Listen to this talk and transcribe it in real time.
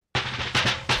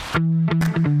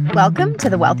Welcome to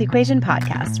the Wealth Equation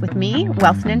Podcast with me,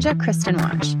 Wealth Ninja Kristen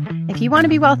Watch. If you want to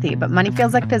be wealthy, but money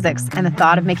feels like physics and the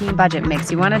thought of making a budget makes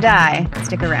you want to die,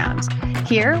 stick around.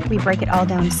 Here, we break it all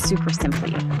down super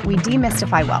simply. We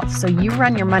demystify wealth so you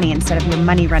run your money instead of your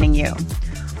money running you.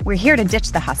 We're here to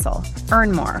ditch the hustle,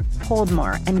 earn more, hold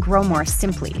more, and grow more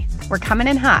simply. We're coming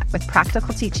in hot with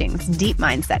practical teachings, deep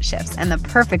mindset shifts, and the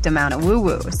perfect amount of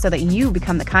woo-woo so that you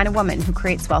become the kind of woman who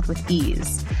creates wealth with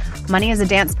ease. Money is a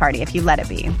dance party if you let it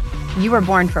be. You were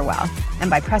born for wealth, and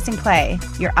by pressing play,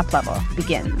 your up level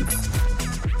begins.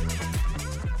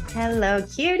 Hello,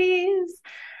 cuties.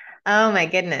 Oh my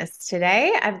goodness.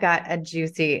 Today, I've got a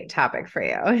juicy topic for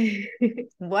you.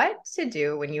 What to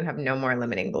do when you have no more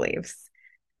limiting beliefs.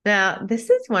 Now,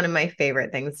 this is one of my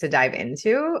favorite things to dive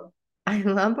into. I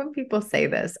love when people say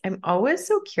this. I'm always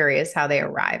so curious how they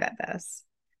arrive at this.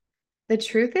 The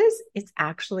truth is, it's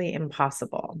actually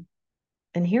impossible.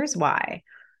 And here's why.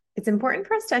 It's important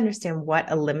for us to understand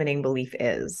what a limiting belief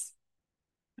is.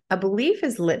 A belief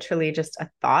is literally just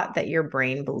a thought that your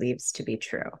brain believes to be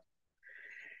true.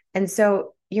 And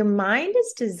so your mind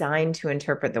is designed to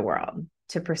interpret the world,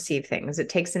 to perceive things. It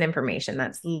takes in information.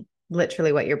 That's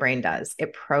literally what your brain does.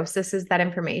 It processes that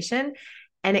information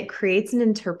and it creates an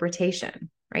interpretation,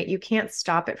 right? You can't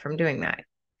stop it from doing that.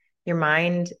 Your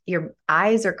mind, your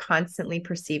eyes are constantly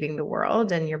perceiving the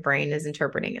world and your brain is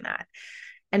interpreting in that.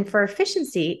 And for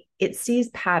efficiency, it sees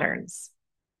patterns,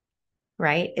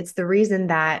 right? It's the reason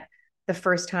that the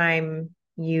first time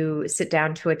you sit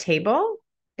down to a table,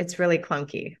 it's really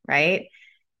clunky, right?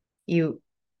 The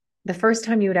first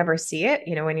time you would ever see it,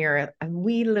 when you're a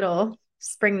wee little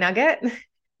spring nugget,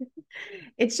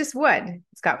 it's just wood.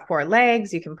 It's got 4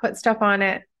 legs. You can put stuff on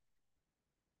it.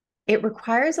 It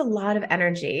requires a lot of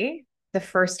energy the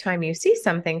first time you see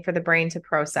something for the brain to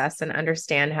process and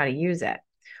understand how to use it.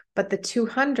 But the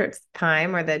 200th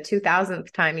time or the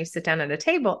 2000th time you sit down at a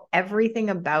table, everything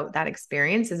about that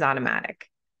experience is automatic.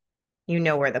 You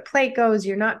know where the plate goes.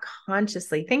 You're not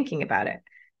consciously thinking about it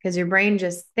because your brain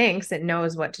just thinks it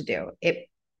knows what to do. It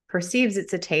perceives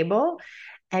it's a table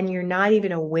and you're not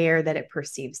even aware that it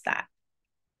perceives that.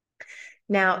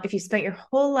 Now, if you spent your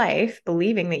whole life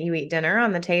believing that you eat dinner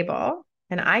on the table,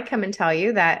 and I come and tell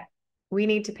you that we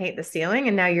need to paint the ceiling,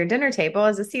 and now your dinner table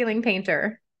is a ceiling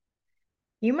painter,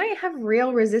 you might have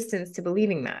real resistance to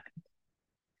believing that.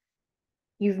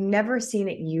 You've never seen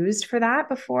it used for that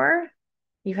before.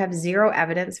 You have zero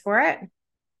evidence for it,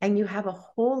 and you have a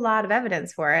whole lot of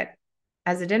evidence for it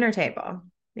as a dinner table,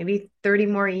 maybe 30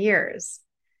 more years.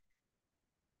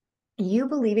 You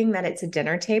believing that it's a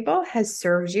dinner table has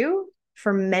served you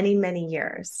for many, many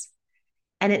years.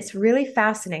 And it's really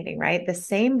fascinating, right? The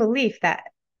same belief that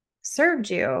served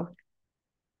you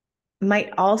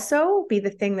might also be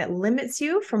the thing that limits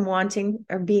you from wanting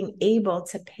or being able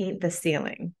to paint the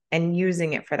ceiling and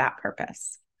using it for that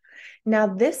purpose. Now,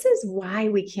 this is why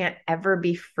we can't ever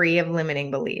be free of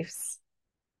limiting beliefs,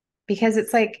 because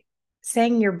it's like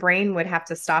saying your brain would have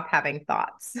to stop having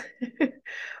thoughts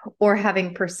or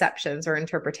having perceptions or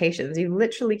interpretations. You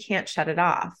literally can't shut it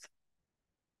off.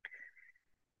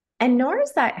 And nor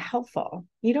is that helpful.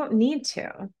 You don't need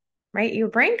to, right? Your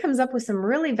brain comes up with some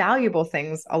really valuable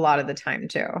things a lot of the time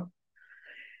too.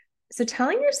 So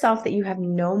telling yourself that you have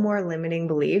no more limiting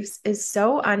beliefs is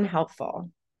so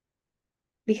unhelpful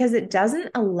because it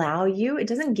doesn't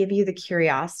give you the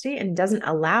curiosity and doesn't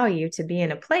allow you to be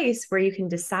in a place where you can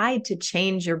decide to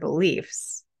change your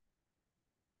beliefs.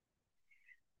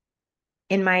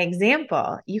 In my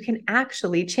example, you can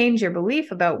actually change your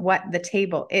belief about what the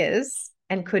table is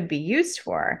and could be used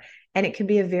for, and it can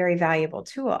be a very valuable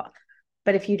tool.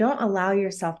 But if you don't allow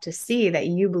yourself to see that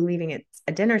you believing it's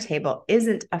a dinner table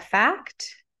isn't a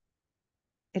fact,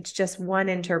 it's just one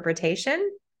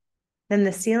interpretation, then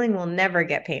the ceiling will never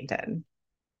get painted.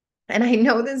 And I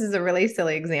know this is a really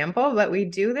silly example, but we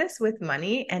do this with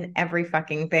money and every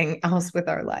fucking thing else with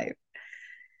our life.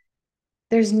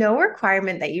 There's no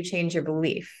requirement that you change your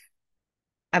belief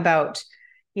about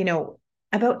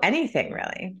anything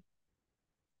really.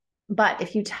 But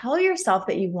if you tell yourself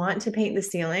that you want to paint the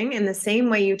ceiling in the same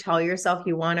way you tell yourself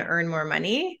you want to earn more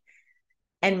money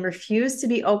and refuse to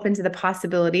be open to the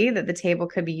possibility that the table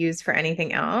could be used for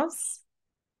anything else,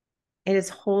 it is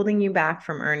holding you back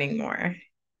from earning more.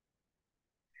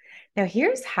 Now,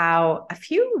 here's how a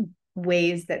few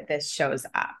ways that this shows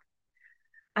up.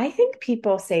 I think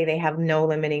people say they have no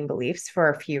limiting beliefs for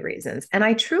a few reasons. And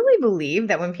I truly believe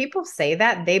that when people say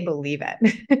that, they believe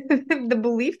it. The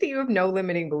belief that you have no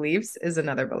limiting beliefs is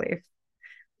another belief,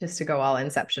 just to go all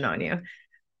inception on you.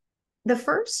 The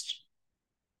first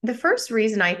The first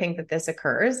reason I think that this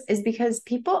occurs is because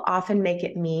people often make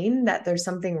it mean that there's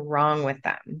something wrong with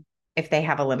them if they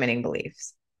have a limiting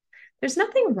beliefs. There's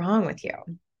nothing wrong with you.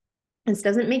 This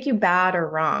doesn't make you bad or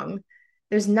wrong.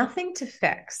 There's nothing to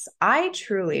fix.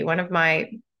 One of my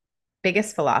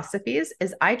biggest philosophies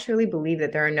is I truly believe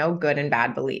that there are no good and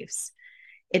bad beliefs.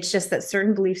 It's just that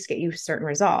certain beliefs get you certain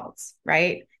results,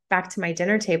 right? Back to my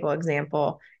dinner table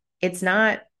example, it's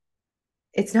not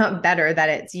better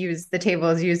that the table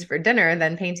is used for dinner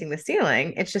than painting the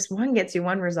ceiling. It's just one gets you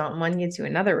one result and one gets you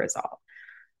another result.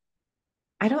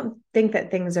 I don't think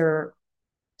that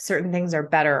certain things are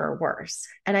better or worse.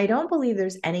 And I don't believe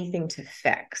there's anything to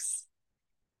fix.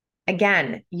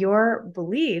 Again, your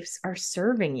beliefs are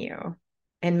serving you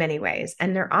in many ways,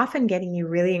 and they're often getting you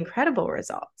really incredible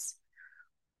results.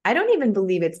 I don't even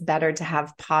believe it's better to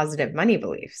have positive money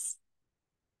beliefs.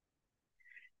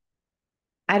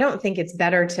 I don't think it's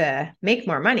better to make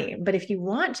more money, but if you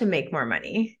want to make more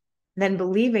money, then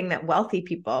believing that wealthy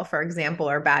people, for example,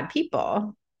 are bad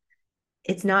people,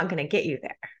 it's not going to get you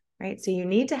there, right? So you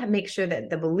need to make sure that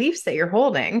the beliefs that you're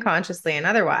holding, consciously and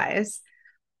otherwise,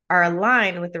 are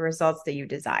aligned with the results that you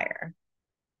desire.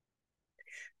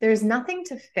 There's nothing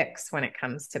to fix when it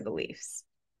comes to beliefs.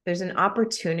 There's an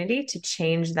opportunity to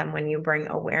change them when you bring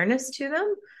awareness to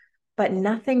them, but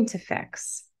nothing to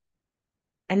fix.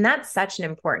 And that's such an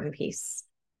important piece.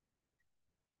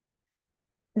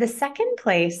 The second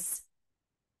place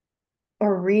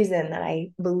or reason that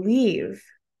I believe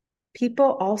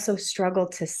people also struggle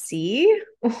to see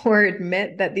or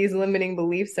admit that these limiting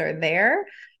beliefs are there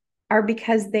are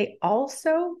because they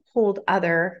also hold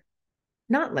other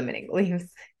not limiting beliefs.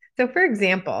 So, for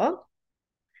example,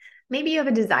 maybe you have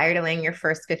a desire to land your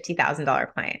first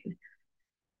 $50,000 client,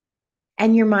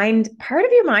 and part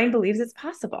of your mind believes it's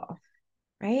possible,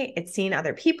 right? It's seen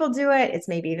other people do it. It's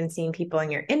maybe even seen people in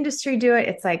your industry do it.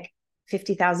 It's like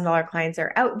 $50,000 clients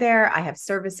are out there. I have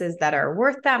services that are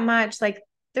worth that much. Like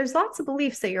there's lots of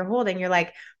beliefs that you're holding. You're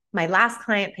like, my last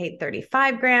client paid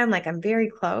 35 grand. Like I'm very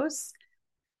close.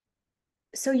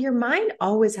 So your mind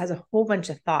always has a whole bunch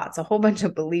of thoughts, a whole bunch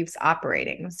of beliefs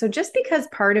operating. So just because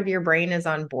part of your brain is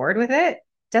on board with it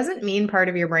doesn't mean part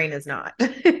of your brain is not.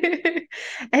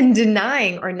 And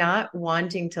denying or not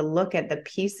wanting to look at the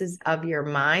pieces of your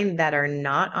mind that are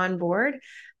not on board,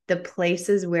 the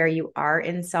places where you are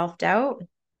in self-doubt,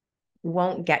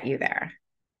 won't get you there.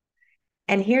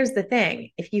 And here's the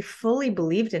thing, if you fully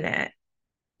believed in it,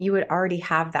 you would already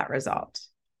have that result.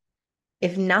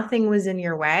 If nothing was in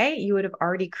your way, you would have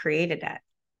already created it.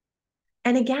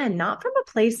 And again, not from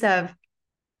a place of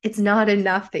it's not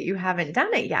enough that you haven't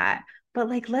done it yet, but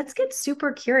like, let's get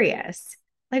super curious.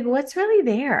 Like, what's really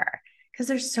there? Because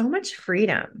there's so much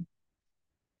freedom.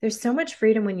 There's so much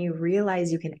freedom when you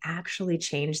realize you can actually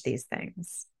change these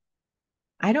things.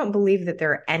 I don't believe that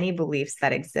there are any beliefs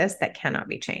that exist that cannot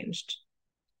be changed.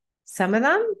 Some of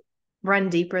them run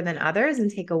deeper than others and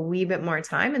take a wee bit more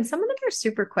time, and some of them are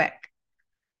super quick.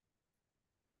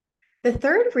 The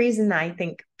third reason I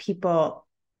think people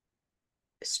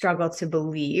struggle to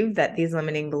believe that these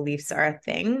limiting beliefs are a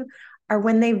thing are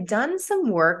when they've done some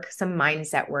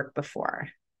mindset work before.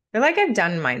 They're like, I've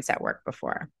done mindset work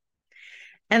before.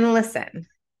 And listen,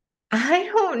 I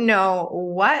don't know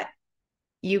what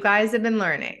you guys have been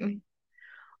learning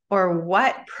or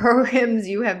what programs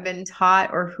you have been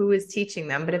taught or who is teaching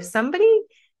them, but if somebody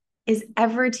is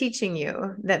ever teaching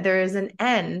you that there is an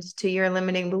end to your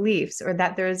limiting beliefs or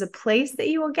that there is a place that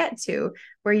you will get to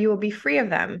where you will be free of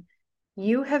them,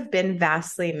 you have been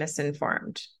vastly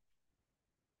misinformed.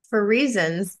 For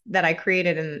reasons that I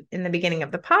created in the beginning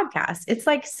of the podcast, it's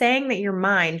like saying that your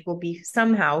mind will be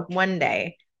somehow one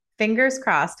day, fingers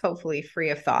crossed, hopefully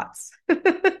free of thoughts.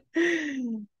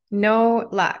 No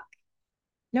luck,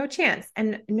 no chance,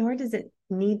 and nor does it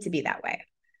need to be that way.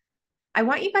 I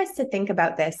want you guys to think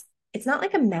about this. It's not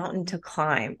like a mountain to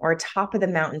climb or a top of the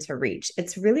mountain to reach.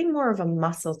 It's really more of a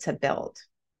muscle to build.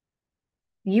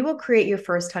 You will create your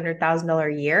first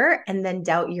 $100,000 a year and then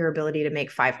doubt your ability to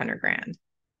make 500 grand.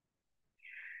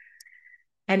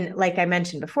 And like I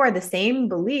mentioned before, the same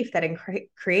belief that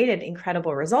created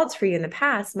incredible results for you in the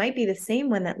past might be the same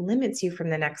one that limits you from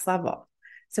the next level.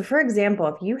 So for example,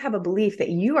 if you have a belief that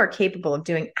you are capable of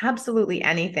doing absolutely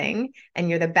anything and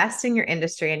you're the best in your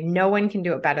industry and no one can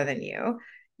do it better than you,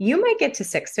 you might get to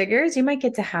six figures, you might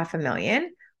get to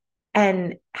 500,000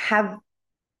 and have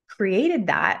created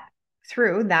that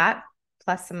through that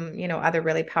plus some, other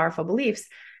really powerful beliefs.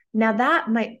 Now that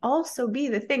might also be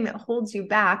the thing that holds you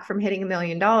back from hitting $1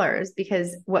 million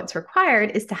because what's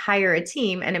required is to hire a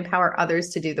team and empower others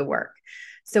to do the work.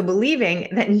 So believing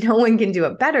that no one can do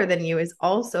it better than you is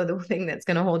also the thing that's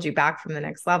going to hold you back from the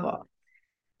next level.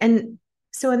 And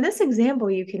so in this example,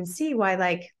 you can see why,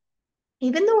 like,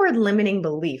 even the word limiting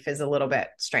belief is a little bit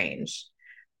strange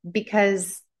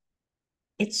because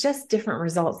it's just different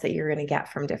results that you're going to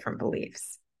get from different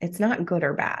beliefs. It's not good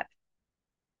or bad.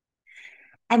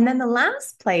 And then the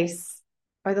last place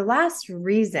or the last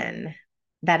reason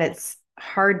that it's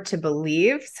hard to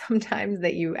believe sometimes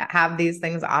that you have these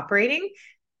things operating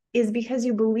is because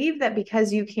you believe that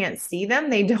because you can't see them,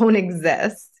 they don't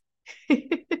exist.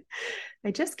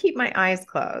 I just keep my eyes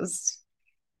closed.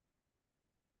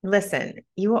 Listen,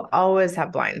 you will always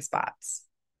have blind spots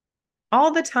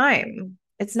all the time.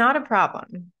 It's not a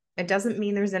problem. It doesn't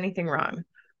mean there's anything wrong.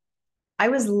 I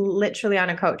was literally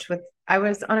I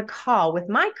was on a call with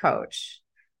my coach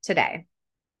today.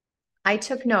 I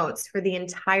took notes for the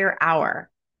entire hour.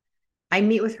 I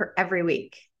meet with her every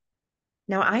week.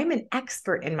 Now, I'm an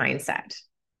expert in mindset.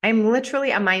 I'm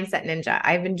literally a mindset ninja.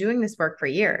 I've been doing this work for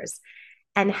years.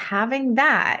 And having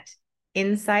that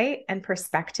insight and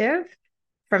perspective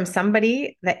from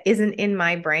somebody that isn't in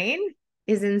my brain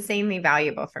is insanely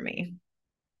valuable for me.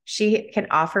 She can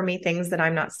offer me things that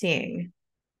I'm not seeing,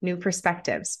 new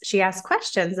perspectives. She asks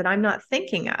questions that I'm not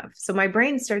thinking of. So my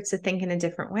brain starts to think in a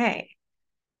different way.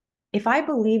 If I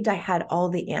believed I had all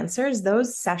the answers,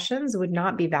 those sessions would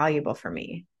not be valuable for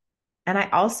me. And I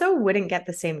also wouldn't get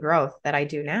the same growth that I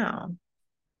do now.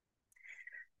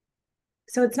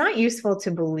 So it's not useful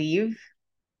to believe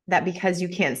that because you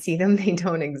can't see them, they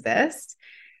don't exist.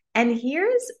 And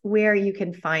here's where you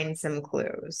can find some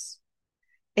clues.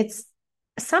 It's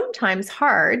sometimes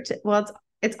hard.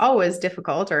 It's always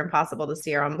difficult or impossible to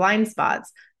see our own blind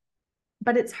spots,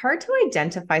 but it's hard to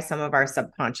identify some of our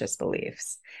subconscious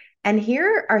beliefs. And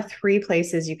here are 3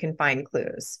 places you can find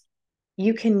clues.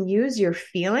 You can use your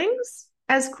feelings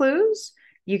as clues,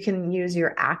 you can use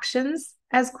your actions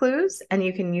as clues, and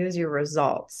you can use your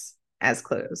results as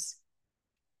clues.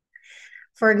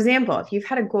 For example, if you've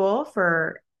had a goal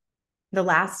for the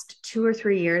last 2 or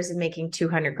 3 years of making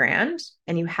 200 grand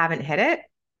and you haven't hit it,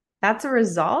 that's a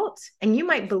result. And you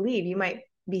might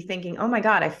be thinking, oh my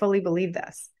God, I fully believe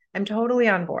this. I'm totally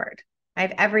on board. I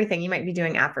have everything. You might be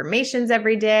doing affirmations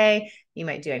every day. You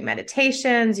might be doing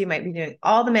meditations. You might be doing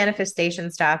all the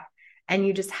manifestation stuff, and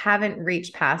you just haven't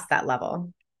reached past that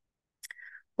level.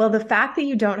 Well, the fact that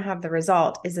you don't have the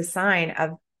result is a sign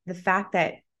of the fact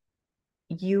that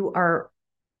you are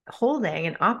holding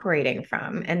and operating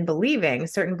from and believing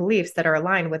certain beliefs that are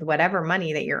aligned with whatever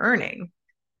money that you're earning.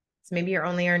 So maybe you're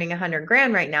only earning 100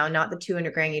 grand right now, not the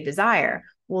 200 grand you desire.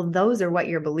 Well, those are what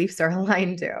your beliefs are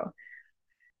aligned to.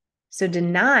 So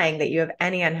denying that you have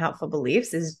any unhelpful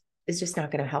beliefs is just not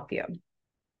going to help you.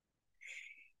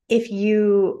 If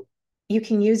you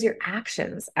can use your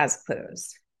actions as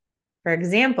clues. For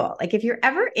example, like if you're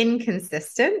ever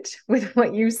inconsistent with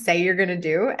what you say you're going to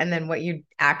do and then what you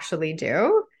actually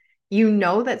do, you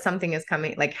know that something is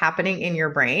happening in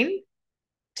your brain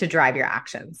to drive your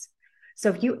actions. So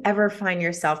if you ever find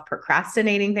yourself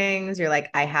procrastinating things, you're like,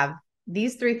 I have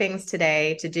these 3 things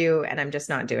today to do and I'm just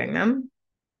not doing them.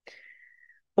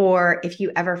 Or if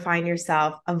you ever find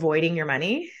yourself avoiding your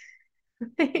money,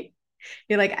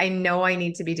 you're like, I know I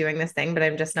need to be doing this thing, but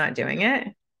I'm just not doing it.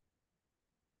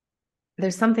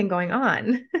 There's something going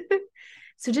on.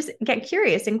 So just get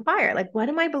curious, inquire, like, what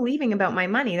am I believing about my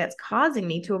money that's causing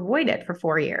me to avoid it for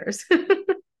 4 years?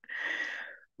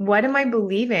 What am I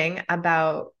believing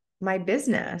about my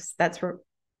business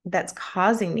that's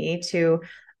causing me to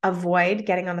avoid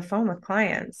getting on the phone with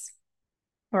clients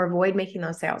or avoid making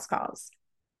those sales calls?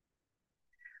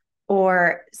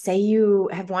 Or say you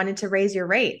have wanted to raise your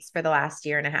rates for the last 1.5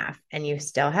 years and you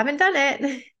still haven't done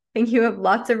it. And you have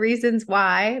lots of reasons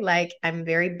why, like I'm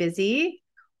very busy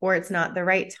or it's not the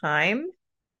right time.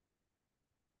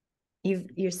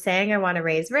 You're saying I want to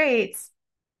raise rates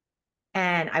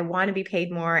and I want to be paid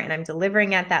more and I'm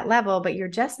delivering at that level, but you're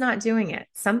just not doing it.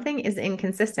 Something is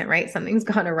inconsistent, right? Something's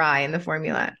gone awry in the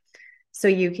formula. So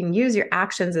you can use your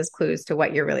actions as clues to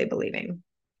what you're really believing.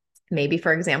 Maybe,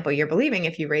 for example, you're believing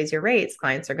if you raise your rates,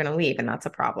 clients are going to leave, and that's a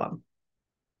problem.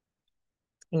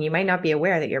 And you might not be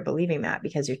aware that you're believing that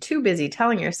because you're too busy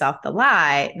telling yourself the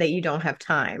lie that you don't have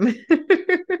time.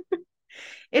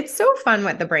 It's so fun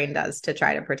what the brain does to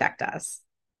try to protect us.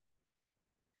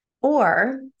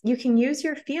 Or you can use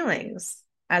your feelings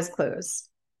as clues.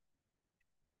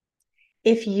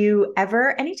 If you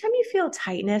anytime you feel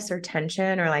tightness or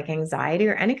tension or like anxiety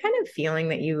or any kind of feeling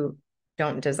that you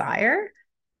don't desire,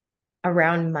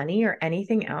 around money or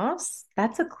anything else,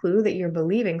 that's a clue that you're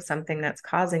believing something that's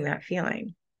causing that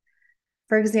feeling.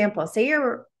 For example, say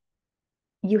you're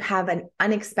you have an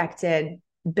unexpected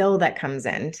bill that comes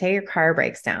in, say your car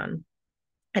breaks down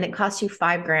and it costs you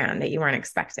 $5,000 that you weren't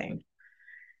expecting.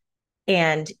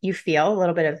 And you feel a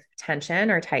little bit of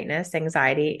tension or tightness,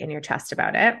 anxiety in your chest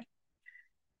about it.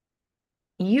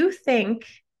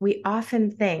 We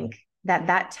often think that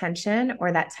that tension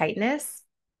or that tightness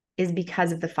is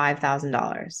because of the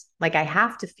 $5,000. Like, I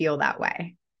have to feel that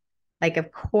way. Like,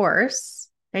 of course,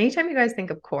 anytime you guys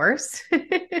think of course,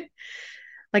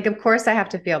 like, of course, I have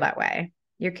to feel that way.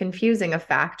 You're confusing a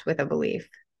fact with a belief.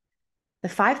 The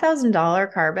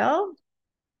 $5,000 car bill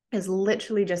is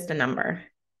literally just a number.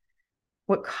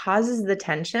 What causes the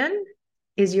tension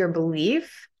is your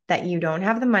belief that you don't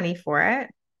have the money for it,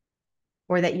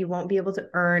 or that you won't be able to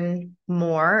earn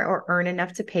more or earn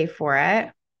enough to pay for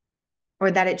it, or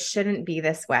that it shouldn't be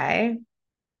this way,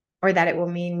 or that it will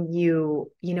mean you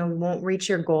won't reach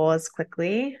your goal as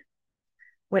quickly.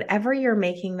 Whatever you're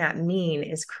making that mean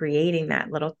is creating that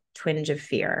little twinge of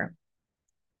fear.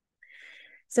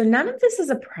 So none of this is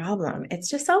a problem. It's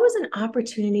just always an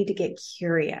opportunity to get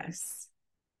curious.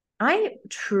 I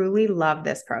truly love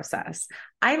this process.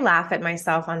 I laugh at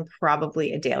myself on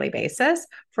probably a daily basis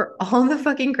for all the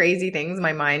fucking crazy things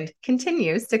my mind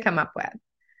continues to come up with.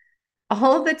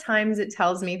 All the times it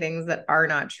tells me things that are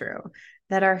not true,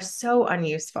 that are so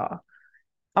unuseful.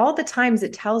 All the times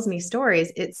it tells me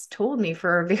stories it's told me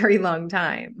for a very long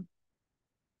time.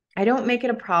 I don't make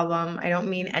it a problem. I don't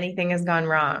mean anything has gone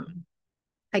wrong.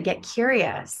 I get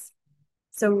curious.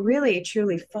 So really,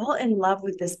 truly fall in love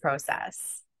with this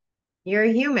process. You're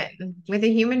a human with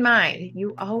a human mind.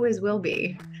 You always will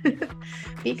be.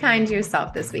 Be kind to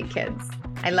yourself this week, kids.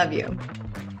 I love you.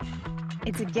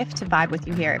 It's a gift to vibe with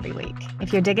you here every week.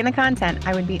 If you're digging the content,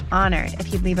 I would be honored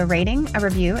if you'd leave a rating, a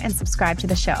review, and subscribe to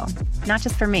the show. Not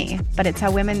just for me, but it's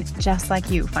how women just like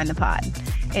you find the pod.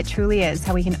 It truly is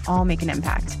how we can all make an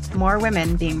impact. More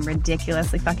women being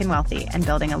ridiculously fucking wealthy and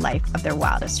building a life of their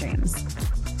wildest dreams.